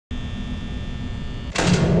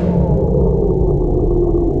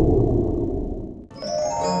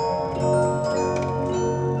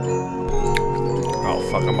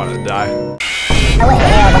die.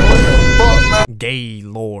 Gay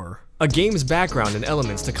lore. A game's background and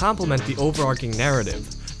elements to complement the overarching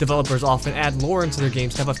narrative. Developers often add lore into their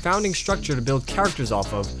games to have a founding structure to build characters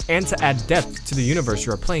off of, and to add depth to the universe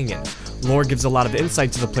you are playing in. Lore gives a lot of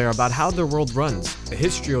insight to the player about how their world runs, the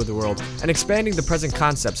history of the world, and expanding the present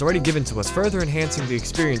concepts already given to us, further enhancing the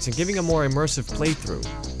experience and giving a more immersive playthrough.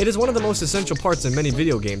 It is one of the most essential parts in many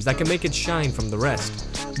video games that can make it shine from the rest.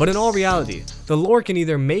 But in all reality, the lore can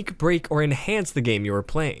either make, break, or enhance the game you are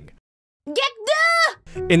playing.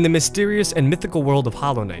 In the mysterious and mythical world of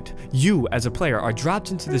Hollow Knight, you, as a player, are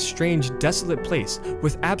dropped into this strange, desolate place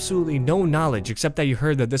with absolutely no knowledge except that you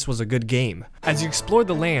heard that this was a good game. As you explore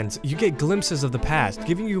the lands, you get glimpses of the past,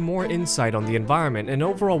 giving you more insight on the environment and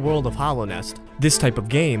overall world of Hollow Nest. This type of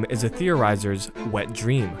game is a theorizer's wet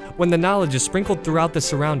dream. When the knowledge is sprinkled throughout the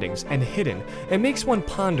surroundings and hidden, it makes one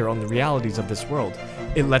ponder on the realities of this world.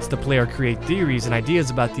 It lets the player create theories and ideas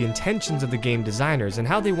about the intentions of the game designers and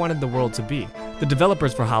how they wanted the world to be. The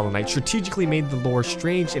developers for Hollow Knight strategically made the lore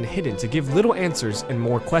strange and hidden to give little answers and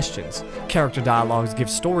more questions. Character dialogues give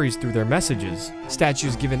stories through their messages.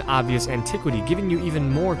 Statues give an obvious antiquity, giving you even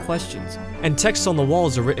more questions. And texts on the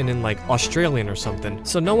walls are written in like Australian or something,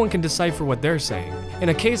 so no one can decipher what they're saying. In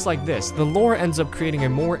a case like this, the lore ends up creating a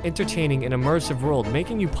more entertaining and immersive world,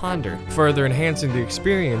 making you ponder, further enhancing the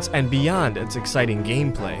experience and beyond its exciting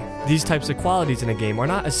gameplay. These types of qualities in a game are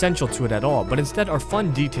not essential to it at all, but instead are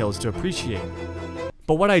fun details to appreciate.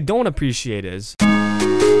 But what I don't appreciate is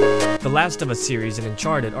The Last of Us series and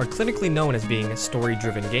Uncharted are clinically known as being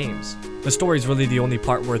story-driven games. The story is really the only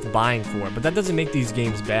part worth buying for, but that doesn't make these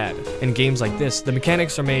games bad. In games like this, the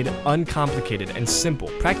mechanics are made uncomplicated and simple,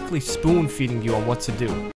 practically spoon-feeding you on what to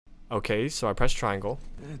do. Okay, so I press triangle.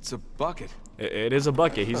 It's a bucket. It is a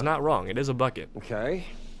bucket. He's not wrong. It is a bucket. Okay.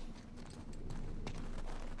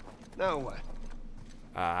 Now what?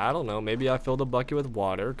 I don't know. Maybe I filled a bucket with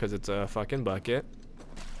water because it's a fucking bucket.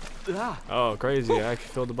 Ah. Oh, crazy. I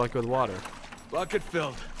filled the bucket with water. Bucket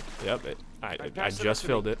filled. Yep, I just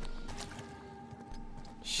filled it.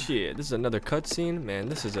 Shit, this is another cutscene? Man,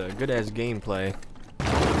 this is a good-ass gameplay.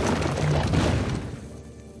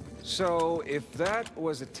 So, if that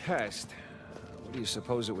was a test, what do you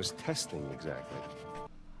suppose it was testing exactly?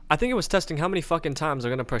 I think it was testing how many fucking times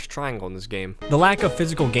I'm gonna press triangle in this game. The lack of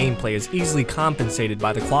physical gameplay is easily compensated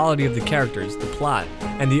by the quality of the characters, the plot,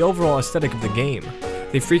 and the overall aesthetic of the game.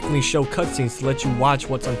 They frequently show cutscenes to let you watch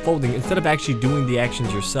what's unfolding instead of actually doing the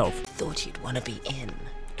actions yourself. Thought you'd want to be in.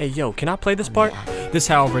 Hey yo, can I play this part? This,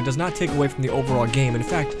 however, does not take away from the overall game. In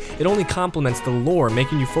fact, it only complements the lore,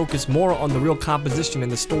 making you focus more on the real composition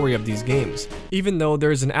and the story of these games. Even though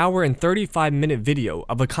there is an hour and 35-minute video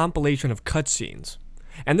of a compilation of cutscenes.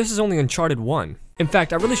 And this is only Uncharted 1. In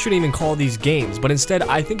fact, I really shouldn't even call these games, but instead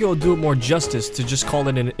I think it will do it more justice to just call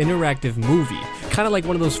it an interactive movie. Kinda like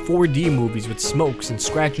one of those 4D movies with smokes and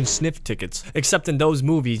scratch and sniff tickets. Except in those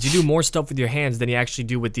movies, you do more stuff with your hands than you actually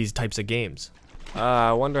do with these types of games.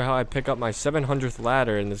 I wonder how I pick up my 700th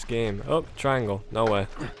ladder in this game. Oh, triangle. No way.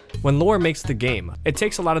 When lore makes the game, it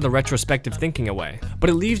takes a lot of the retrospective thinking away, but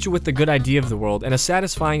it leaves you with the good idea of the world and a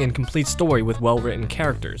satisfying and complete story with well-written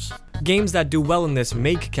characters. Games that do well in this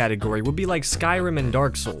make category would be like Skyrim and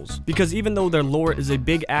Dark Souls, because even though their lore is a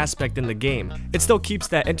big aspect in the game, it still keeps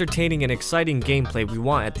that entertaining and exciting gameplay we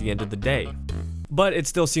want at the end of the day. But it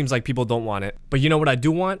still seems like people don't want it. But you know what I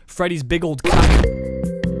do want? Freddy's big old cock.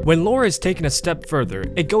 When lore is taken a step further,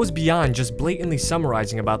 it goes beyond just blatantly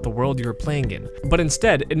summarizing about the world you're playing in, but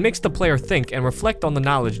instead, it makes the player think and reflect on the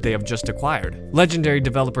knowledge they have just acquired. Legendary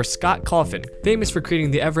developer Scott Cawthon, famous for creating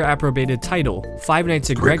the ever-approbated title, Five Nights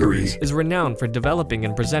at Gregory's, is renowned for developing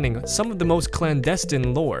and presenting some of the most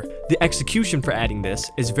clandestine lore. The execution for adding this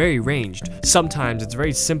is very ranged. Sometimes it's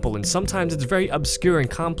very simple, and sometimes it's very obscure and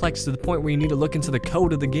complex to the point where you need to look into the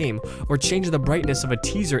code of the game or change the brightness of a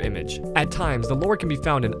teaser image. At times, the lore can be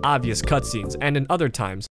found in obvious cutscenes, and in other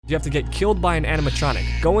times, you have to get killed by an animatronic,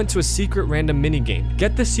 go into a secret random minigame,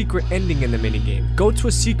 get the secret ending in the minigame, go to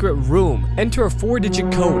a secret room, enter a 4-digit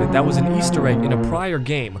code that was an Easter egg in a prior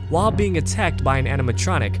game, while being attacked by an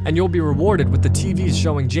animatronic, and you'll be rewarded with the TVs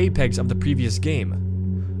showing JPEGs of the previous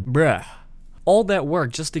game. Bruh. All that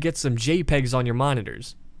work just to get some JPEGs on your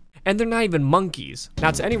monitors. And they're not even monkeys.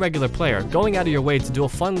 Now, to any regular player, going out of your way to do a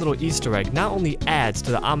fun little Easter egg not only adds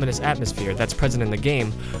to the ominous atmosphere that's present in the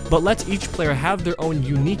game, but lets each player have their own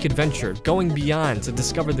unique adventure, going beyond to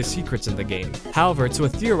discover the secrets in the game. However, to a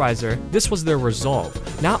theorizer, this was their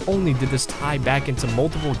resolve. Not only did this tie back into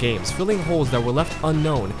multiple games, filling holes that were left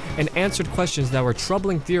unknown, and answered questions that were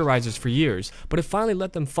troubling theorizers for years, but it finally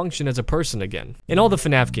let them function as a person again. In all the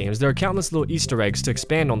FNAF games, there are countless little Easter eggs to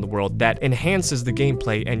expand on the world that enhances the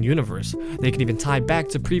gameplay and universe. They can even tie back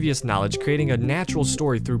to previous knowledge, creating a natural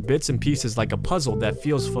story through bits and pieces like a puzzle that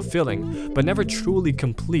feels fulfilling, but never truly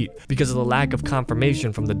complete because of the lack of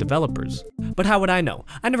confirmation from the developers. But how would I know?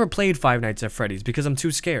 I never played Five Nights at Freddy's because I'm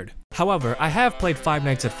too scared. However, I have played Five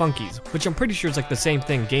Nights at Funky's, which I'm pretty sure is like the same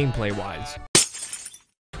thing gameplay-wise.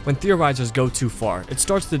 When theorizers go too far, it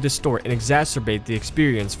starts to distort and exacerbate the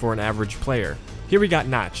experience for an average player. Here we got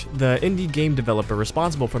Notch, the indie game developer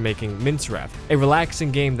responsible for making Minecraft, a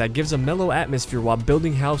relaxing game that gives a mellow atmosphere while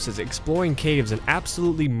building houses, exploring caves, and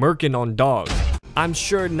absolutely murking on dogs. I'm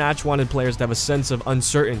sure Notch wanted players to have a sense of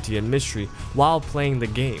uncertainty and mystery while playing the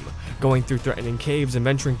game. Going through threatening caves and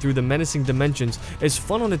venturing through the menacing dimensions is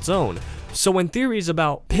fun on its own. So when theories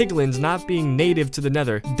about piglins not being native to the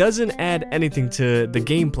Nether doesn't add anything to the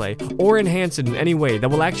gameplay or enhance it in any way that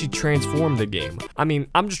will actually transform the game. I mean,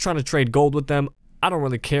 I'm just trying to trade gold with them. I don't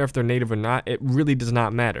really care if they're native or not, it really does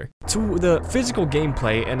not matter. To the physical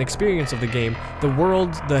gameplay and experience of the game, the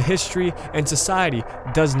world, the history, and society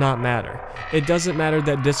does not matter. It doesn't matter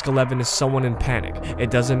that Disc 11 is someone in panic.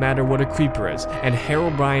 It doesn't matter what a creeper is, and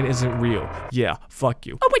Herobrine isn't real. Yeah, fuck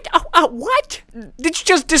you. Oh wait, what? Did you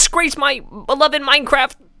just disgrace my beloved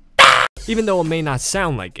Minecraft? Even though it may not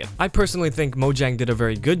sound like it. I personally think Mojang did a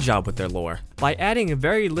very good job with their lore, by adding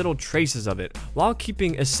very little traces of it, while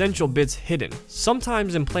keeping essential bits hidden,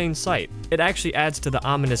 sometimes in plain sight. It actually adds to the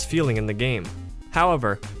ominous feeling in the game.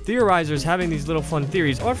 However, theorizers having these little fun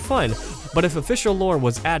theories are fun, but if official lore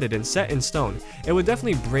was added and set in stone, it would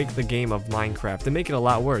definitely break the game of Minecraft and make it a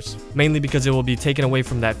lot worse. Mainly because it will be taken away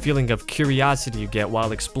from that feeling of curiosity you get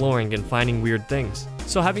while exploring and finding weird things.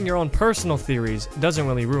 So having your own personal theories doesn't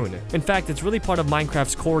really ruin it. In fact, it's really part of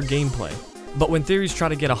Minecraft's core gameplay. But when theories try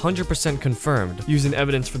to get 100% confirmed, using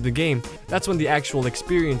evidence for the game, that's when the actual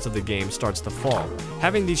experience of the game starts to fall.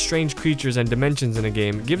 Having these strange creatures and dimensions in a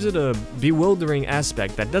game gives it a bewildering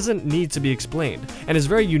aspect that doesn't need to be explained, and is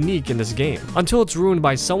very unique in this game, until it's ruined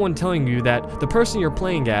by someone telling you that the person you're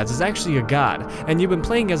playing as is actually a god, and you've been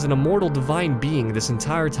playing as an immortal divine being this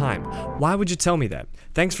entire time. Why would you tell me that?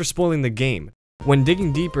 Thanks for spoiling the game. When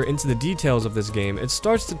digging deeper into the details of this game, it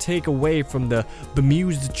starts to take away from the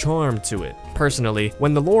bemused charm to it. Personally,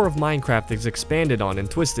 when the lore of Minecraft is expanded on and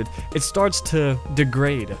twisted, it starts to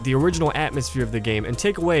degrade the original atmosphere of the game and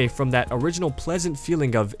take away from that original pleasant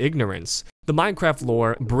feeling of ignorance. The Minecraft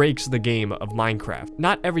lore breaks the game of Minecraft.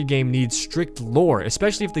 Not every game needs strict lore,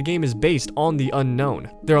 especially if the game is based on the unknown.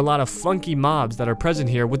 There are a lot of funky mobs that are present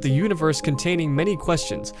here with the universe containing many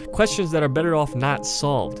questions that are better off not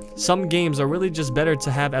solved. Some games are really just better to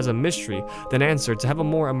have as a mystery than answered to have a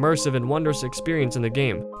more immersive and wondrous experience in the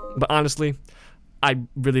game. But honestly, I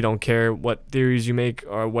really don't care what theories you make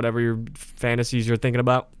or whatever your fantasies you're thinking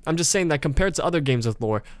about. I'm just saying that compared to other games with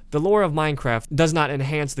lore, the lore of Minecraft does not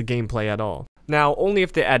enhance the gameplay at all. Now, only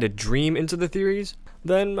if they added Dream into the theories,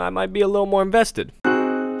 then I might be a little more invested. The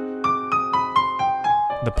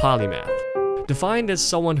Polymath. Defined as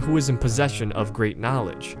someone who is in possession of great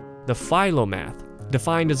knowledge. The Philomath.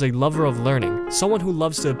 Defined as a lover of learning, someone who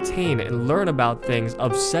loves to obtain and learn about things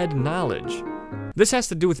of said knowledge. This has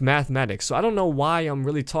to do with mathematics, so I don't know why I'm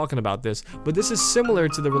really talking about this, but this is similar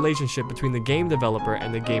to the relationship between the game developer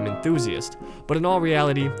and the game enthusiast. But in all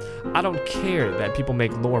reality, I don't care that people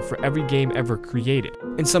make lore for every game ever created.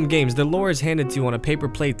 In some games, the lore is handed to you on a paper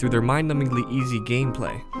plate through their mind-numbingly easy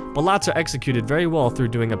gameplay, but lots are executed very well through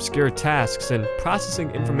doing obscure tasks and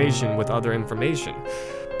processing information with other information.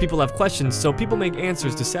 People have questions, so people make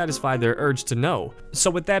answers to satisfy their urge to know.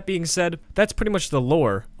 So with that being said, that's pretty much the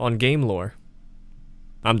lore on game lore.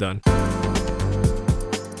 I'm done.